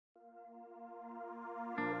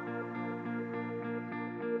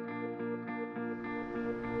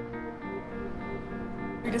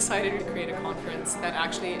We decided to create a conference that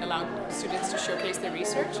actually allowed students to showcase their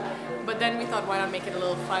research, but then we thought, why not make it a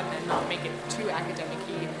little fun and not make it too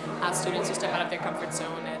academic-y, have students to step out of their comfort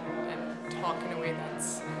zone and talk in a way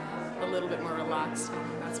that's a little bit more relaxed,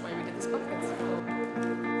 and that's why we did this conference.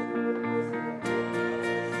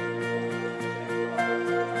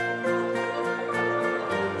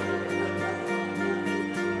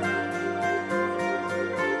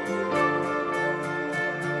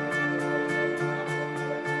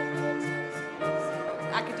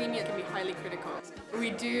 Academia can be highly critical.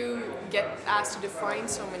 We do get asked to define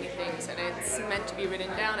so many things, and it's meant to be written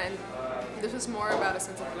down, and this was more about a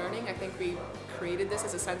sense of learning. I think we created this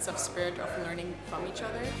as a sense of spirit of learning from each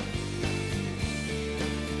other.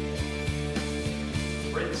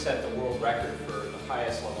 Britain set the world record for the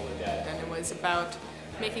highest level of debt. And it was about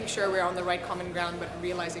making sure we're on the right common ground, but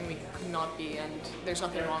realizing we could not be, and there's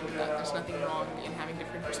nothing wrong with that. There's nothing wrong in having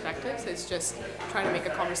different perspectives. It's just trying to make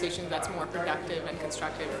a conversation that's more productive and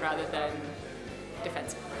constructive rather than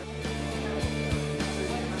defensive.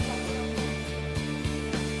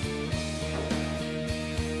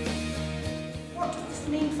 What does this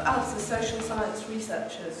mean for us as social science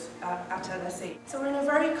researchers at LSE? So we're in a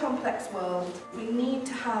very complex world. We need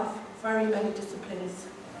to have very many disciplines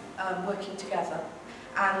working together.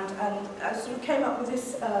 And I sort of came up with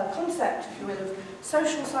this concept, if you will, of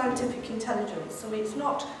social scientific intelligence. So it's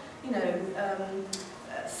not,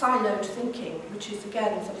 siloed thinking, which is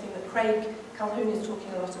again something that Craig Calhoun is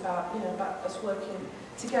talking a lot about, about us working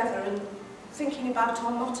together and thinking about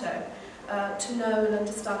our motto, to know and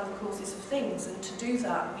understand the causes of things. And to do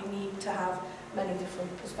that, we need to have many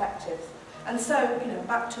different perspectives. And so,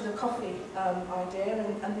 back to the coffee idea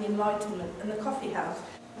and the Enlightenment and the coffee house.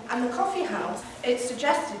 And the coffee house, it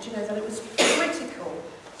suggested, that it was critical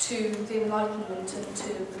to the Enlightenment and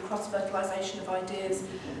to the cross-fertilisation of ideas,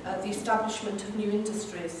 the establishment of new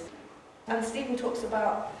industries. And Stephen talks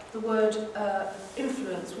about the word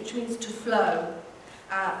influence, which means to flow.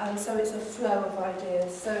 And so it's a flow of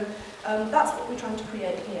ideas. So that's what we're trying to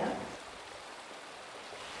create here.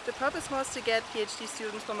 The purpose was to get PhD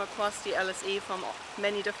students from across the LSE, from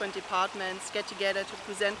many different departments, get together to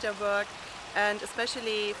present their work, and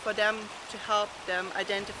especially for them to help them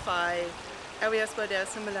identify areas where they are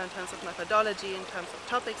similar in terms of methodology, in terms of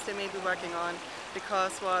topics they may be working on,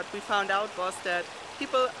 because what we found out was that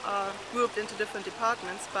people are grouped into different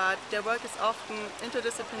departments, but their work is often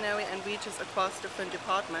interdisciplinary and reaches across different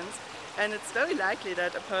departments, and it's very likely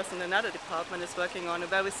that a person in another department is working on a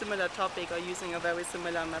very similar topic or using a very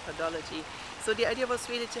similar methodology. So the idea was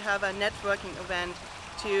really to have a networking event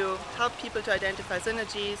to help people to identify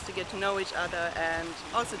synergies, to get to know each other, and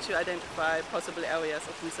also to identify possible areas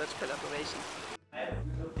of research collaboration. I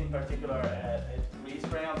looked in particular at Greece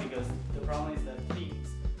right now because the problem is that things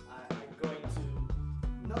are going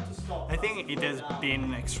to not to stop. I think it has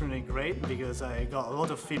been extremely great because I got a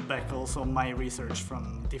lot of feedback also on my research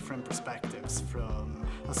from different perspectives, from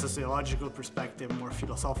a sociological perspective, more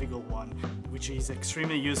philosophical one, which is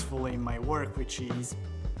extremely useful in my work, which is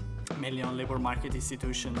mainly on labor market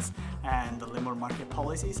institutions and the labor market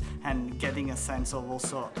policies, and getting a sense of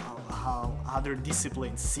also how other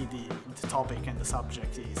disciplines see the topic and the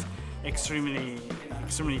subject is extremely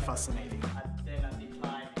fascinating.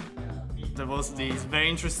 There was this very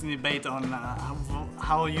interesting debate on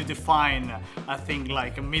how you define a thing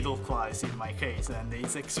like a middle class in my case, and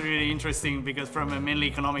it's extremely interesting because from a mainly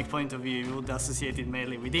economic point of view you would associate it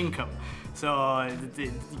mainly with income. So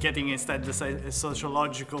getting instead the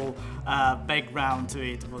sociological background to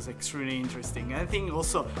it was extremely interesting. And I think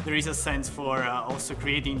also there is a sense for also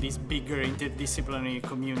creating this bigger interdisciplinary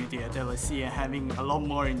community at LSE, and having a lot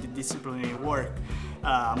more interdisciplinary work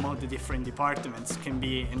among the different departments can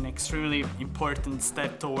be an extremely important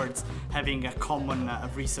step towards having a common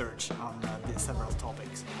research on the several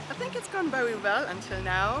topics. I think it's gone very well until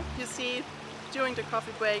now. You see, during the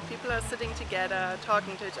coffee break, people are sitting together,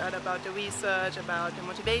 talking to each other about the research, about the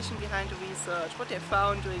motivation behind the research, what they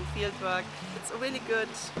found doing fieldwork. It's a really good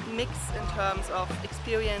mix in terms of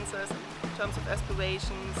experiences, in terms of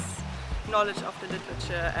aspirations, knowledge of the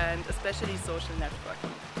literature, and especially social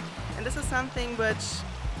networking. And this is something which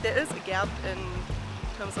there is a gap in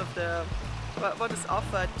terms of what is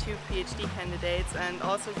offered to PhD candidates, and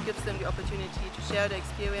also gives them the opportunity to share their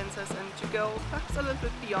experiences and to go perhaps a little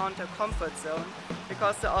bit beyond their comfort zone,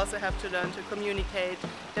 because they also have to learn to communicate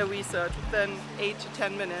their research within 8 to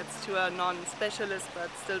 10 minutes to a non-specialist but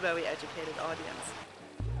still very educated audience.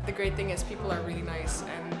 The great thing is people are really nice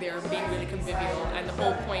and they're being really convivial, and the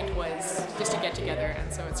whole point was just to get together,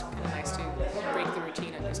 and so it's kind of nice to break the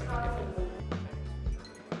routine and do something different.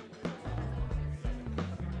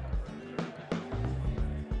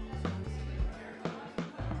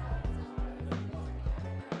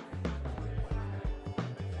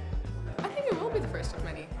 will be the first of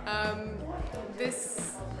many.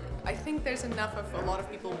 I think there's enough of a lot of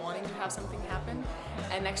people wanting to have something happen,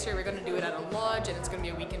 and next year we're going to do it at a lodge, and it's going to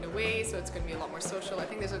be a weekend away, so it's going to be a lot more social. I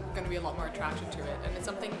think there's going to be a lot more attraction to it, and it's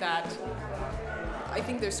something that I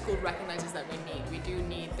think their school recognizes that we need. We do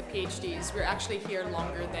need the PhDs. We're actually here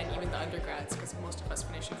longer than even the undergrads, because most of us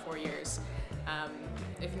finish in 4 years,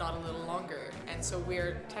 if not a little longer. And so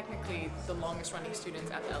we're technically the longest running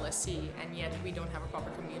students at the LSE, and yet we don't have a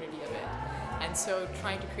proper community of it. And so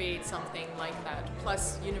trying to create something like that,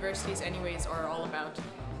 plus universities anyways are all about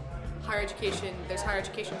higher education. There's higher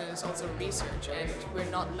education and there's also research, and we're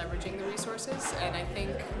not leveraging the resources. And I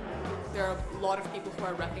think there are a lot of people who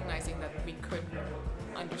are recognizing that we could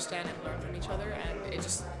understand and learn from each other, and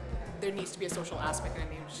there needs to be a social aspect,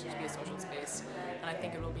 and it needs to be a social space, and I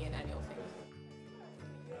think it will be an annual thing.